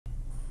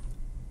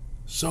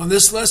So in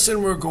this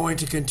lesson, we're going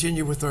to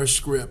continue with our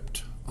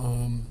script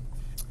and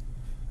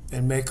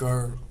make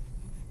our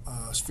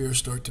sphere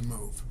start to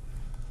move.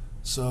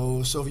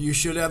 So you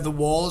should have the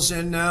walls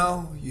in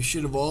now. You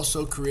should have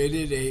also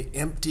created a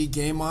empty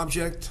game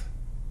object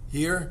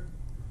here,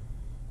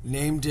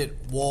 named it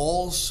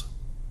walls,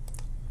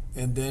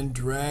 and then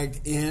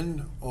dragged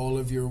in all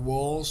of your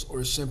walls,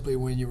 or simply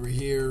when you were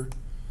here,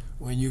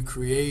 when you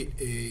create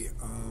a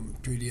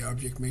 3D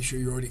object, make sure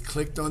you already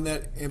clicked on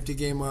that empty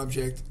game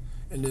object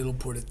and it'll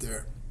put it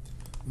there.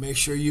 Make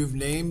sure you've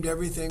named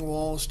everything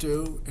walls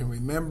too, and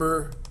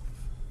remember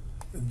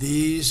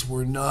these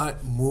were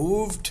not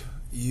moved.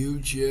 You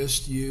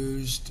just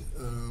used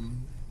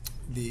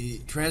the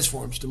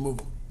transforms to move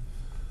them.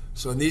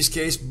 So in this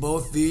case,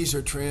 both these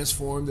are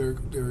transformed.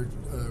 They're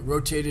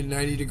rotated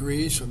 90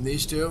 degrees from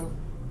these two,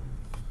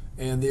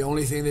 and the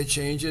only thing that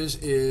changes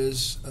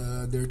is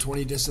they're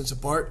 20 distance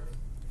apart.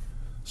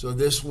 So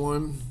this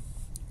one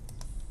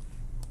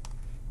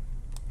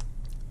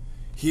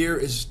here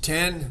is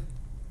 10,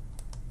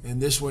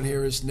 and this one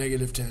here is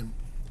 -10.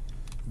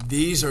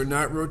 These are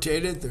not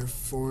rotated. They're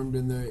formed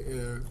in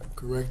the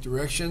correct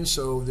direction.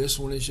 So this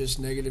one is just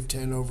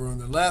 -10 over on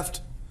the left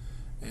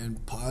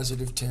and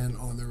 +10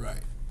 on the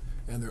right.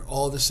 And they're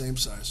all the same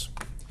size.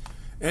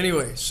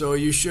 Anyway, so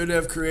you should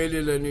have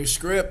created a new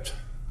script,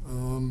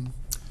 and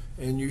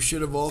you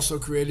should have also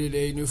created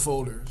a new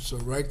folder. So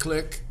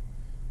right-click,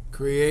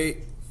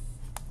 create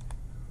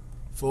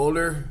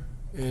folder,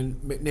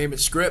 and name it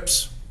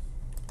scripts.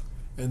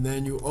 And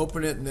then you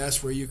open it, and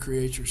that's where you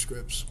create your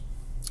scripts.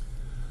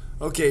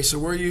 Okay, so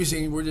we're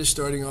just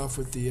starting off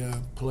with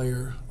the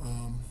player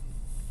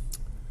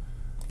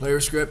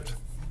script.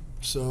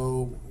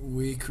 So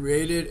we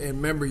created, and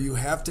remember, you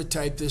have to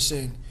type this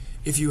in.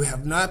 If you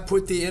have not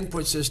put the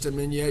input system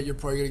in yet, you're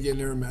probably going to get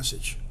an error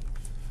message.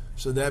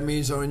 So that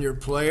means on your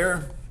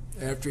player,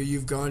 after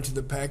you've gone to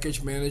the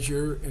package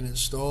manager and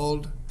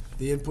installed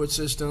the input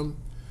system,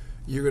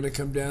 you're going to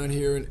come down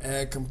here and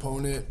add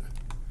component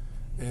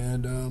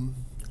and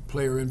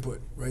player input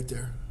right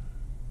there.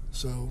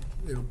 So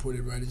it'll put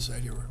it right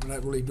inside here. We're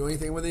not really doing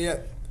anything with it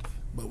yet,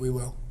 but we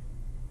will.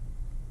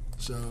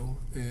 So,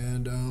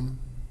 and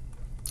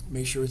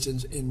make sure it's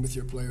in with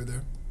your player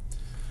there.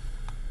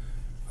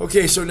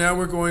 Okay, so now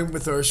we're going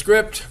with our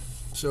script.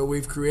 So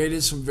we've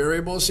created some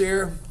variables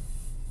here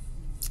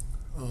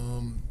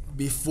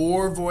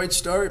before void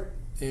start,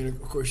 and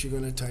of course you're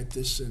going to type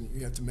this, and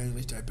you have to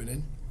manually type it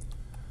in.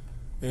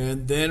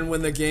 And then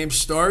when the game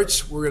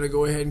starts, we're going to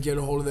go ahead and get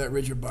a hold of that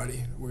rigid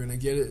body. We're going to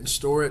get it and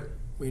store it.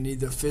 We need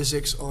the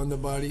physics on the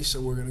body, so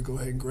we're going to go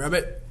ahead and grab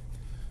it.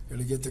 We're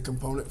going to get the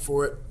component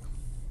for it.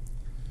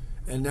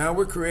 And now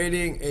we're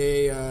creating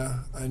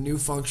a new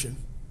function.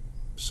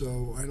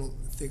 So I don't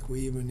think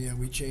we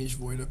changed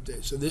void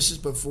update. So this is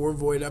before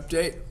void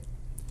update.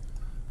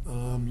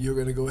 You're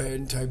going to go ahead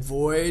and type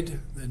void,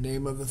 the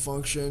name of the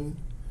function,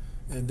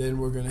 and then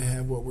we're going to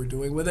have what we're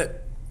doing with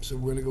it. So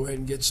we're going to go ahead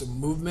and get some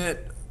movement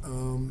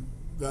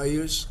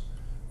values,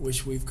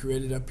 which we've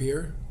created up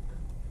here.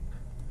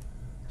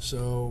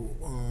 So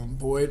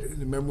void,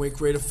 remember when we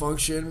create a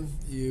function,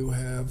 you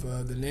have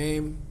the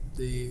name,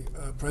 the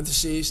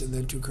parentheses, and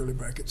then 2 curly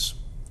brackets.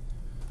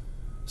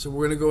 So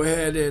we're going to go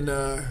ahead and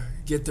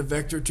get the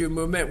vector2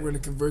 movement. We're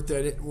going to convert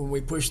that in. When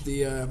we push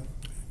the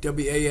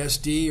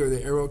WASD or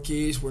the arrow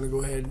keys, we're going to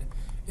go ahead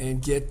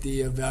and get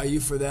the value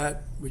for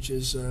that, which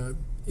is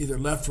either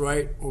left,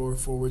 right, or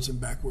forwards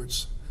and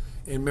backwards.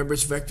 And remember,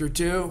 it's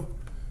vector2.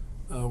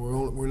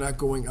 We're not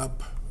going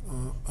up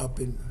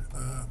and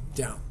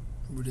down.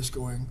 We're just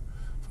going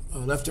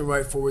left and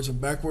right, forwards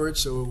and backwards,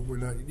 so we're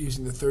not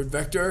using the third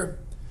vector.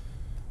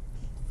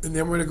 And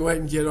then we're going to go ahead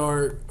and get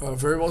our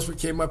variables. We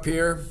came up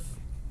here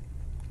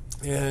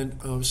and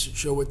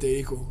show what they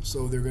equal.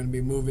 So they're going to be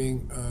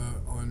moving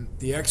on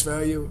the X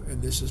value, and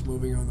this is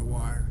moving on the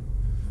Y,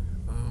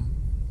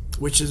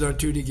 which is our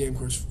 2D game, of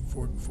course,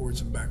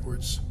 forwards and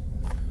backwards.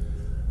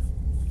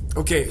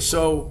 Okay,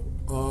 so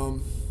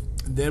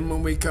then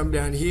when we come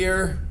down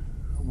here,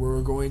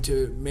 we're going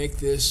to make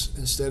this,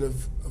 instead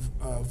of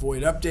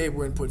void update,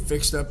 we're going to put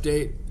fixed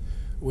update,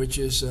 which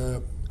is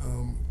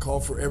call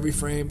for every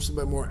frame. It's a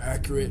bit more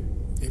accurate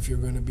if you're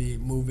going to be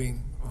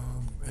moving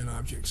an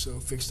object. So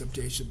fixed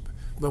update is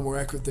a bit more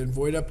accurate than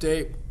void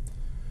update.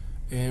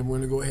 And we're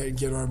going to go ahead and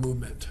get our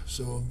movement.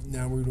 So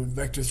now we're doing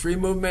vector3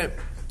 movement.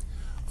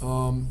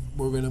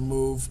 We're going to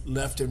move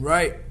left and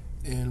right,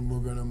 and we're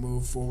going to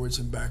move forwards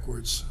and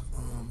backwards.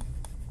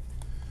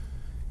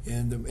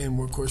 And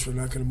of course, we're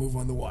not going to move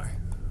on the Y.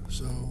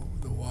 So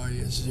the Y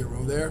is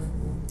 0 there.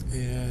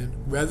 And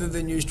rather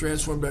than use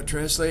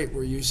transform.translate,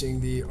 we're using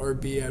the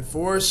RB add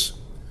force,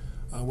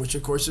 which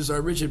of course is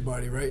our rigid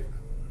body, right?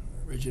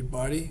 Rigid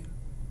body.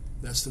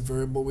 That's the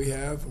variable we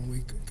have, and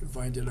we can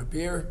find it up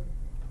here.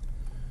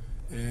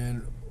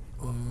 And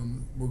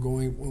we're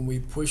going, when we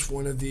push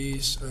one of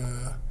these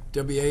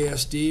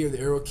WASD or the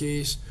arrow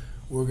keys,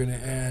 we're going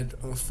to add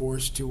a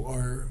force to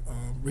our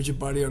rigid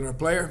body on our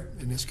player,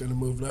 and it's going to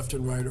move left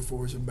and right or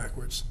forwards and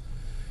backwards.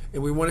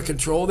 And we want to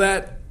control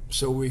that,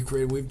 So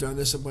we've done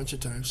this a bunch of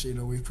times. So, you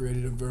know, we've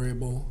created a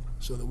variable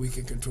so that we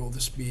can control the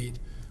speed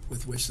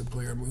with which the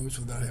player moves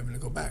without having to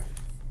go back.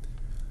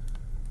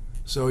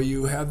 So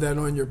you have that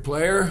on your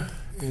player,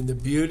 and the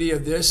beauty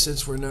of this,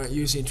 since we're not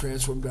using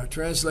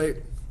transform.translate,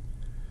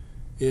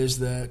 is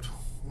that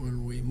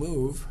when we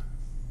move,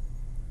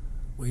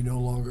 we no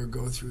longer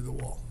go through the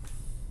wall.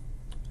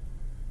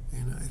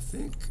 And I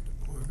think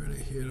we're going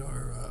to hit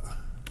our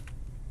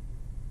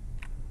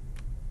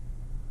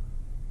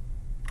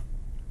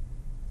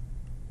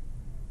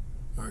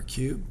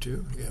cube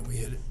too. Yeah, we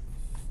hit it.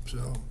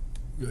 So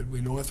good.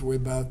 We don't have to worry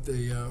about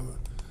the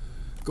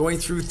going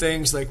through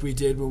things like we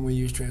did when we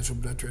used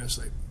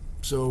transform.translate.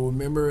 So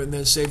remember, and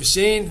then save a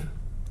scene,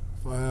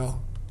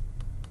 file,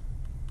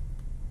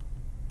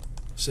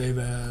 save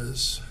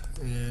as,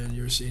 and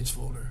your scenes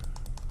folder.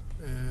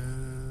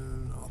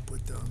 And I'll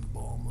put down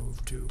ball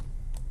move 2.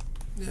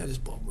 Yeah,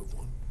 just ball move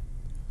 1.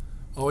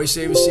 Always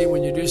save a scene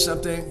when you do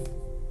something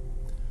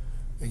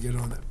and get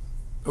on that.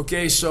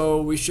 Okay,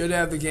 so we should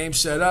have the game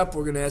set up.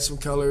 We're going to add some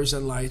colors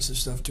and lights and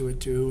stuff to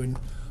it too, and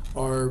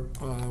we're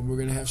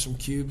going to have some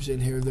cubes in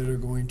here that are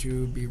going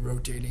to be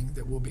rotating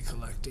that we'll be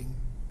collecting.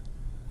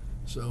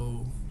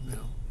 So, you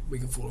know, we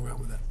can fool around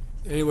with that.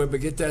 Anyway,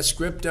 but get that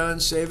script done,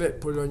 save it,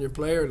 put it on your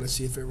player, and let's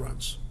see if it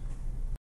runs.